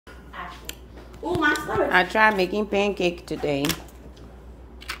I tried making pancake today.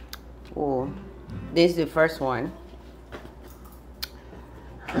 Oh, this is the first one.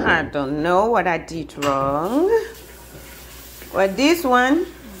 I don't know what I did wrong. But this one,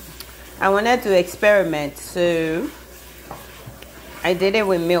 I wanted to experiment, so I did it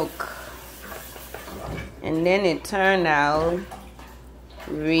with milk. And then it turned out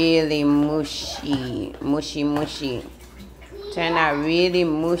really mushy. Turned out really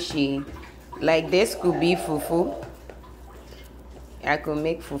mushy. Like this could be fufu. I could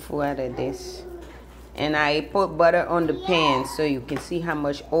make fufu out of this. And I put butter on the pan so you can see how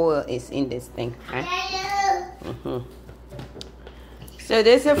much oil is in this thing. Right? So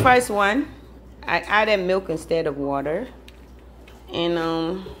this is the first one. I added milk instead of water.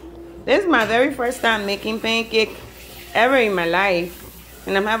 And this is my very first time making pancake ever in my life.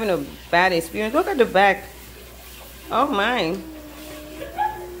 And I'm having a bad experience. Look at the back. Oh my.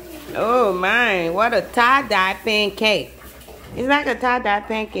 Oh my. What a tie-dye pancake. It's like a tie-dye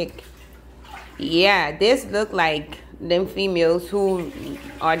pancake. Yeah, this look like them females who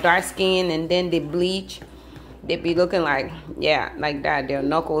are dark skinned and then they bleach. They be looking like, yeah, like that. Their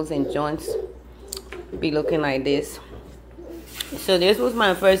knuckles and joints be looking like this. So this was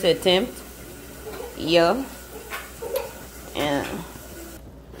my first attempt. Yeah. And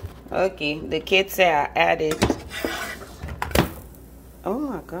okay, the kids say I added. Oh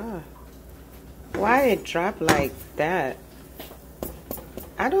my God. Why it dropped like that?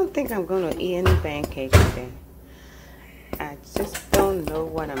 I don't think I'm gonna eat any pancakes today. I just don't know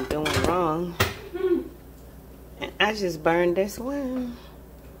what I'm doing wrong. And I just burned this one.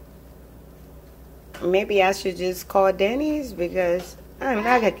 Maybe I should just call Denny's because I'm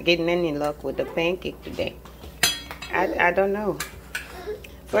not getting any luck with the pancake today. I don't know.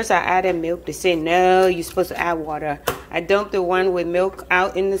 First I added milk. They said no, you're supposed to add water. I dumped the one with milk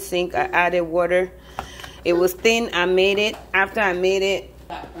out in the sink. I added water. It was thin. I made it. After I made it,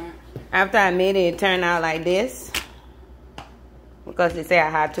 it turned out like this. Because they say I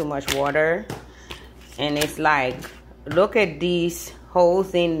had too much water. And it's like, look at these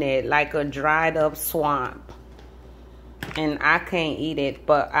holes in there, like a dried up swamp. And I can't eat it,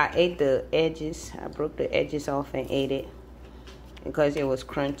 but I ate the edges. I broke the edges off and ate it because it was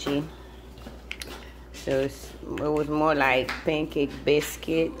crunchy. So it was more like pancake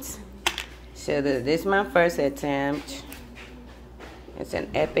biscuits. So this is my first attempt. It's an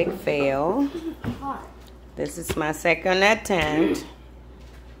epic fail. This is my second attempt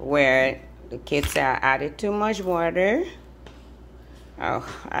where the kids say I added too much water. Oh,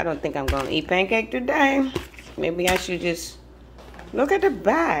 I don't think I'm gonna eat pancake today. Maybe I should just look at the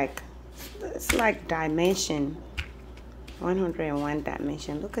back. It's like dimension. 101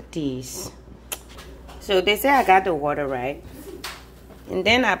 dimension. Look at these. So they say I got the water right. And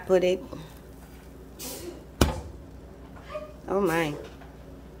then I put it. Oh my.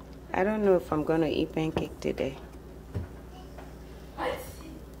 I don't know if I'm gonna eat pancake today.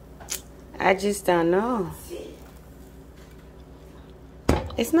 I just don't know.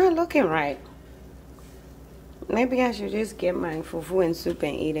 It's not looking right. Maybe I should just get my fufu and soup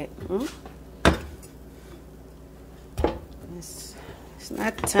and eat it. It's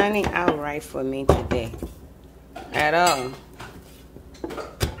not turning out right for me today. At all.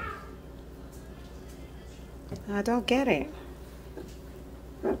 I don't get it.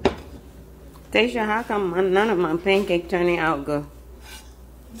 Tasha, how come none of my pancake turning out good?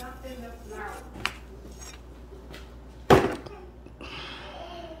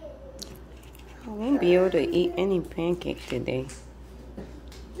 I won't be able to eat any pancake today.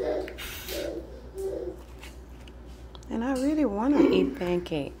 And I really want to eat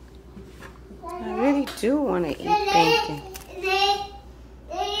pancake. I really do want to eat pancake.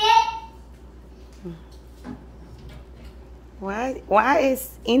 Why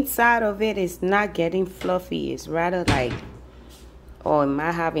is inside of it is not getting fluffy? It's rather like, or am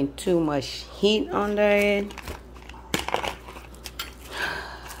I having too much heat under it?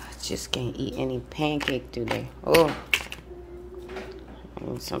 Just can't eat any pancake today. Oh,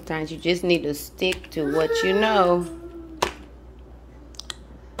 and sometimes you just need to stick to what you know.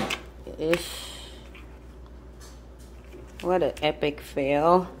 What an epic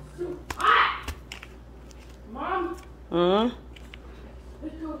fail. Mom.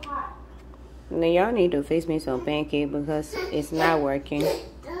 It's too hot. Now y'all need to fix me some pancake because it's not working.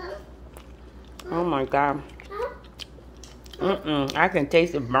 Oh my God. I can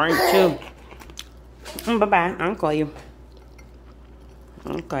taste the burnt too. Bye-bye. I'll call you.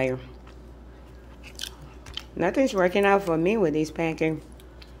 I'll call you. Nothing's working out for me with these pancakes.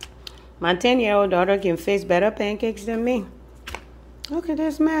 My 10-year-old daughter can fix better pancakes than me. Look at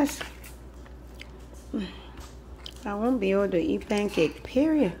this mess. I won't be able to eat pancake,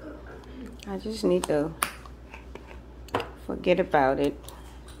 period. I just need to forget about it.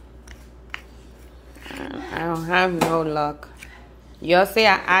 I don't have no luck. Y'all say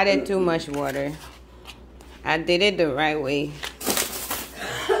I added too much water. I did it the right way.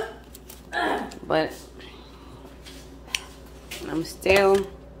 But I'm still,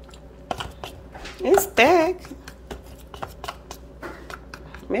 it's thick.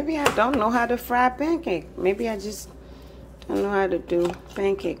 Maybe I don't know how to fry pancake. Maybe I just don't know how to do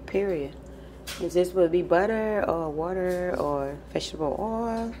pancake, period. Is this would be butter or water or vegetable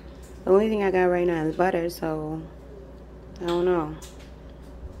oil? The only thing I got right now is butter, so I don't know.